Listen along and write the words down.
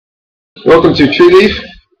Welcome to Tree Leaf.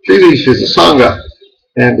 Tree Leaf is a Sangha,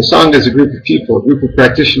 and the Sangha is a group of people, a group of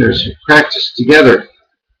practitioners who practice together.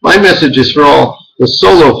 My message is for all the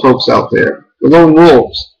solo folks out there, the lone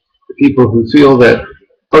wolves, the people who feel that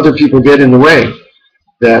other people get in the way,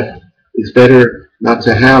 that it's better not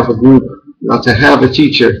to have a group, not to have a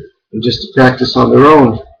teacher, and just to practice on their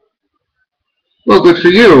own. Well, good for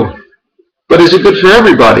you, but is it good for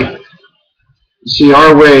everybody? You see,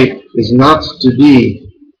 our way is not to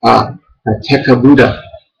be a Teka Buddha,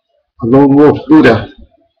 a lone wolf Buddha.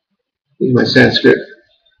 I think my Sanskrit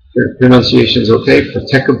pronunciation is okay,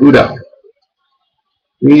 Teka Buddha.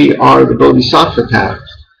 We are the Bodhisattva path.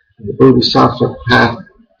 And the Bodhisattva path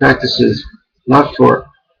practices not for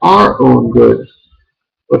our own good,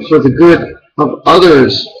 but for the good of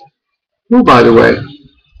others, who, by the way,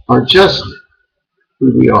 are just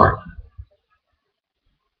who we are.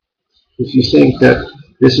 If you think that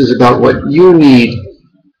this is about what you need,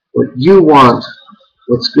 what you want,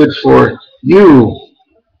 what's good for you,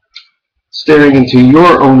 staring into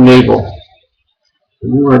your own navel,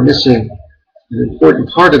 and you are missing an important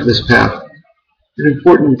part of this path, an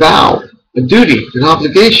important vow, a duty, an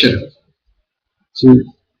obligation to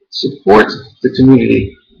support the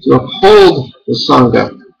community, to uphold the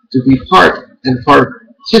Sangha, to be part and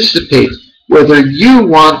participate, whether you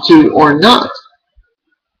want to or not.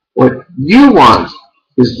 What you want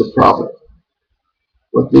is the problem.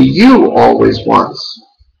 What the you always wants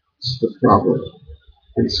is the problem.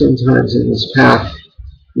 And sometimes in this path,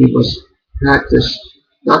 we must practice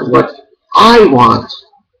not what I want,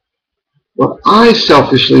 what I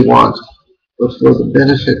selfishly want, but for the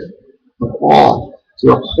benefit of all,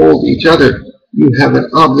 to uphold each other. You have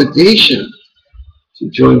an obligation to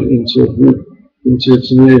join into a group, into a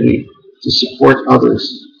community, to support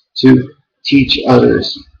others, to teach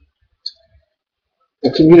others. A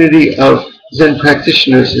community of Zen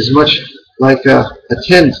practitioners is much like a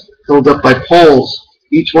tent held up by poles.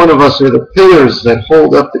 Each one of us are the pillars that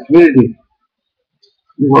hold up the community.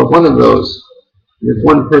 You are one of those. And if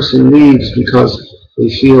one person leaves because they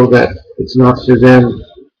feel that it's not for them,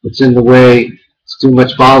 it's in the way, it's too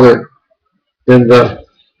much bother, then the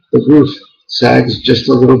roof sags just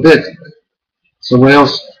a little bit. Someone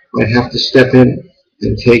else might have to step in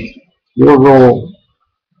and take your role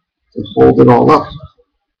to hold it all up.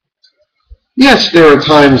 Yes, there are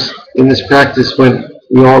times in this practice when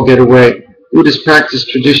we all get away. Buddhist practice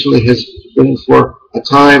traditionally has been for a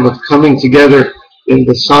time of coming together in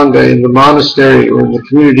the Sangha, in the monastery, or in the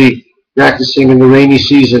community, practicing in the rainy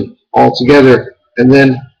season all together, and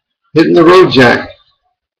then hitting the road jack,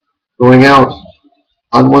 going out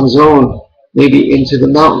on one's own, maybe into the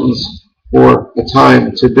mountains for a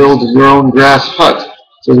time, to build your own grass hut,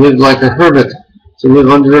 to live like a hermit, to live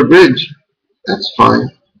under a bridge. That's fine.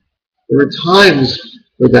 There are times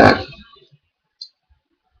for that.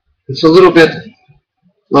 It's a little bit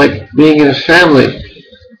like being in a family.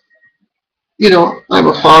 You know, I'm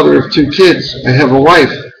a father of 2 kids. I have a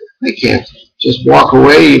wife. I can't just walk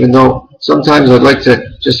away, even though sometimes I'd like to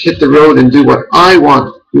just hit the road and do what I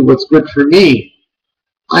want, do what's good for me.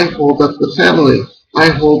 I hold up the family. I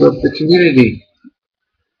hold up the community.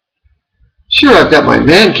 Sure, I've got my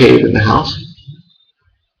man cave in the house.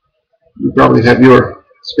 You probably have your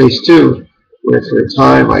space too, where for a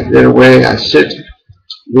time I get away, I sit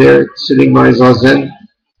there, sitting my zazen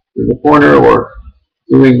in the corner or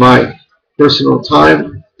doing my personal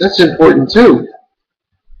time. That's important too.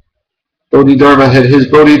 Bodhidharma had his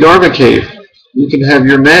Bodhidharma cave. You can have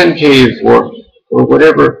your man cave or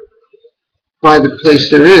whatever private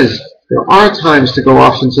place there is. There are times to go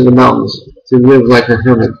off into the mountains to live like a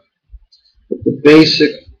hermit. But the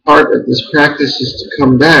basic part of this practice is to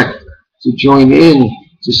come back, to join in,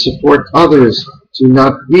 to support others, to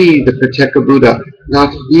not be the Prateka Buddha,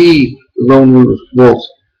 not be the lone wolf,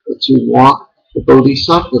 but to walk the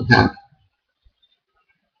Bodhisattva path.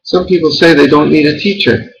 Some people say they don't need a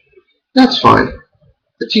teacher. That's fine.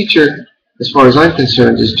 A teacher, as far as I'm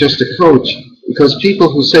concerned, is just a coach, because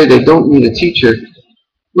people who say they don't need a teacher,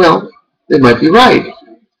 well, they might be right.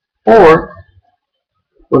 Or,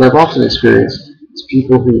 what I've often experienced is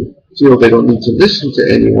people who feel they don't need to listen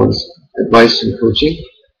to anyone's advice and coaching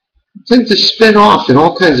tend to spin off in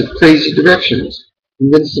all kinds of crazy directions,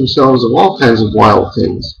 convince themselves of all kinds of wild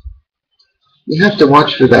things. You have to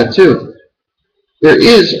watch for that too. There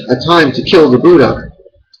is a time to kill the Buddha.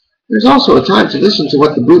 There's also a time to listen to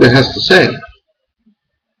what the Buddha has to say.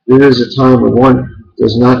 There is a time when one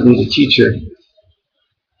does not need a teacher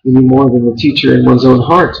any more than the teacher in one's own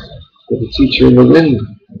heart, or the teacher in the wind,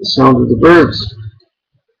 the sound of the birds.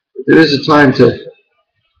 But there is a time to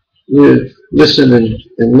listen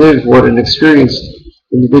and live what an experience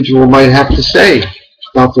individual might have to say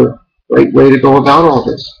about the right way to go about all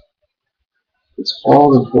this. It's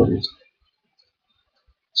all important.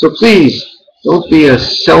 So please, don't be a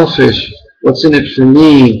selfish, what's in it for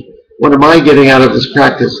me? What am I getting out of this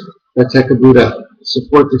practice? Prateka Buddha,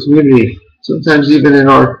 support the community. Sometimes even in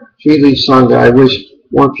our Three-Leaf Sangha, I wish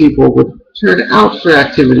more people would turn out for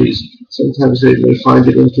activities. Sometimes they may find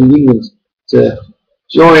it inconvenient to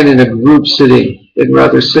join in a group sitting. They'd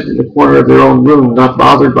rather sit in the corner of their own room, not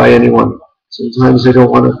bothered by anyone. Sometimes they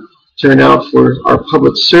don't want to turn out for our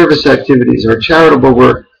public service activities, our charitable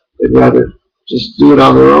work. They'd rather just do it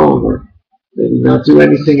on their own, or maybe not do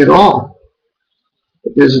anything at all.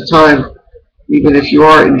 But there's a time, even if you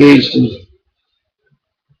are engaged in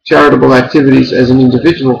charitable activities as an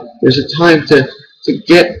individual, there's a time to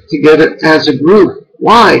get together as a group.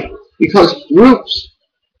 Why? Because groups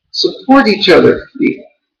support each other.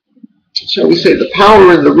 Shall we say, the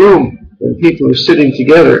power in the room when people are sitting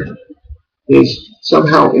together is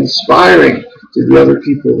somehow inspiring to the other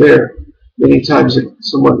people there. Many times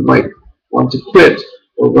someone might want to quit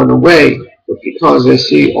or run away, but because they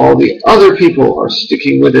see all the other people are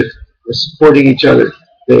sticking with it, are supporting each other,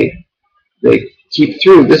 they keep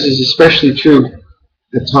through. This is especially true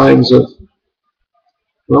at times of,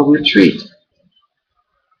 well, retreat.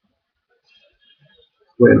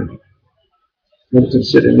 When one can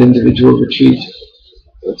sit in individual retreat,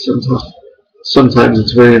 but sometimes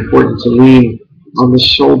it's very important to lean on the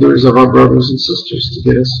shoulders of our brothers and sisters to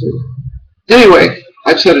get us through. Anyway,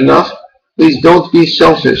 I've said enough. Please don't be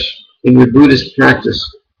selfish in your Buddhist practice.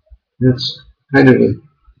 That's kind of a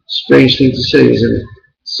strange thing to say, isn't it?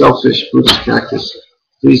 Selfish Buddhist practice.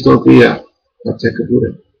 Please don't be a Prateka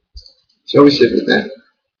Buddha. Shall we sit with that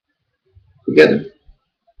together?